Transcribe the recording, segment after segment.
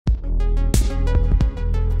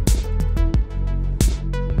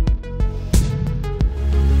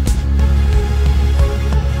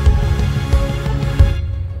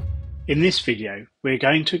In this video, we are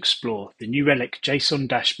going to explore the new Relic JSON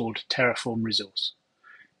dashboard Terraform resource.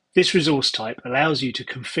 This resource type allows you to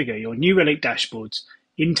configure your new Relic dashboards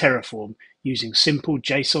in Terraform using simple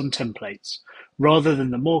JSON templates, rather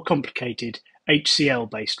than the more complicated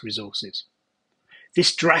HCL-based resources.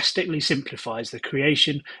 This drastically simplifies the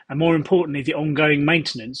creation and, more importantly, the ongoing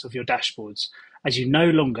maintenance of your dashboards, as you no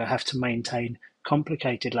longer have to maintain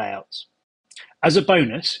complicated layouts. As a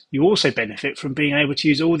bonus, you also benefit from being able to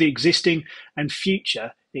use all the existing and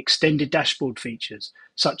future extended dashboard features,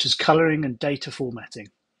 such as coloring and data formatting.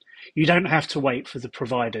 You don't have to wait for the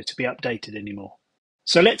provider to be updated anymore.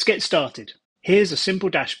 So let's get started. Here's a simple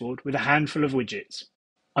dashboard with a handful of widgets.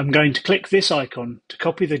 I'm going to click this icon to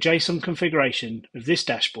copy the JSON configuration of this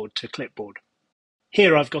dashboard to clipboard.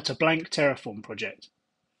 Here I've got a blank Terraform project.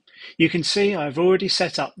 You can see I've already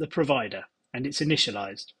set up the provider and it's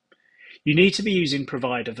initialized. You need to be using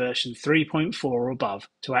provider version 3.4 or above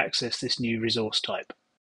to access this new resource type.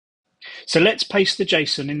 So let's paste the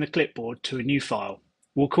JSON in the clipboard to a new file.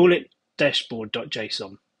 We'll call it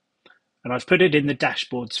dashboard.json, and I've put it in the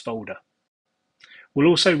dashboards folder. We'll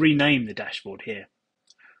also rename the dashboard here.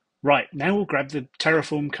 Right, now we'll grab the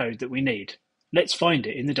Terraform code that we need. Let's find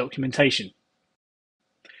it in the documentation.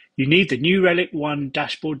 You need the new Relic 1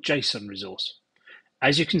 dashboard JSON resource.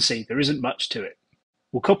 As you can see, there isn't much to it.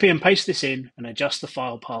 We'll copy and paste this in and adjust the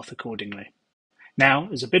file path accordingly. Now,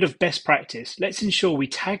 as a bit of best practice, let's ensure we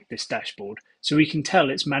tag this dashboard so we can tell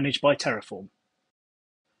it's managed by Terraform.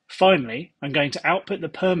 Finally, I'm going to output the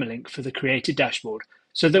permalink for the created dashboard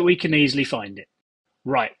so that we can easily find it.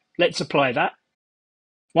 Right, let's apply that.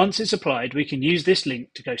 Once it's applied, we can use this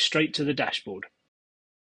link to go straight to the dashboard.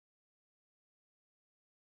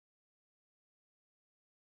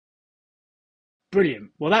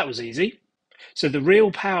 Brilliant, well that was easy. So the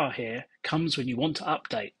real power here comes when you want to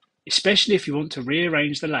update, especially if you want to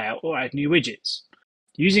rearrange the layout or add new widgets.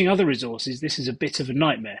 Using other resources, this is a bit of a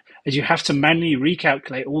nightmare, as you have to manually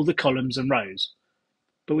recalculate all the columns and rows.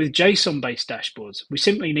 But with JSON-based dashboards, we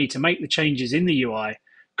simply need to make the changes in the UI,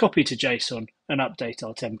 copy to JSON, and update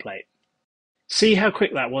our template. See how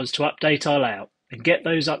quick that was to update our layout and get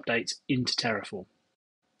those updates into Terraform.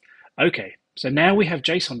 Okay, so now we have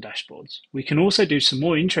JSON dashboards. We can also do some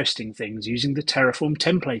more interesting things using the Terraform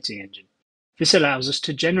templating engine. This allows us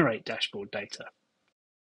to generate dashboard data.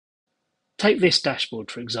 Take this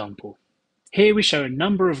dashboard, for example. Here we show a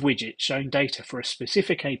number of widgets showing data for a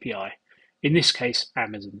specific API, in this case,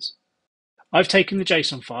 Amazon's. I've taken the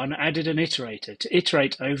JSON file and added an iterator to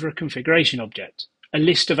iterate over a configuration object, a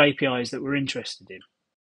list of APIs that we're interested in.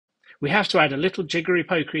 We have to add a little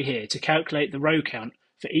jiggery-pokery here to calculate the row count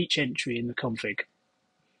for each entry in the config.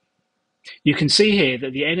 You can see here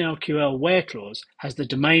that the NRQL where clause has the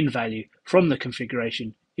domain value from the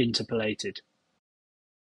configuration interpolated.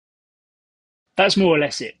 That's more or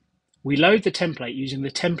less it. We load the template using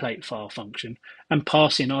the template file function and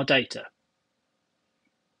pass in our data.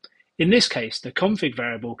 In this case, the config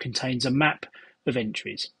variable contains a map of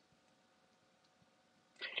entries.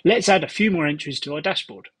 Let's add a few more entries to our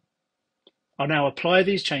dashboard. I'll now apply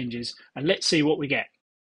these changes and let's see what we get.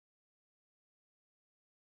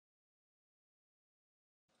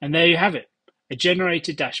 And there you have it, a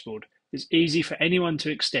generated dashboard that's easy for anyone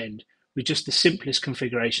to extend with just the simplest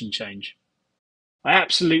configuration change. I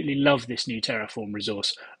absolutely love this new Terraform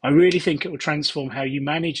resource. I really think it will transform how you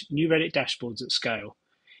manage new Relic dashboards at scale.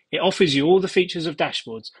 It offers you all the features of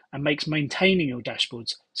dashboards and makes maintaining your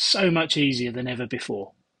dashboards so much easier than ever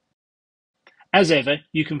before. As ever,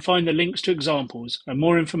 you can find the links to examples and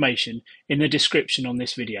more information in the description on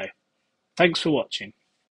this video. Thanks for watching.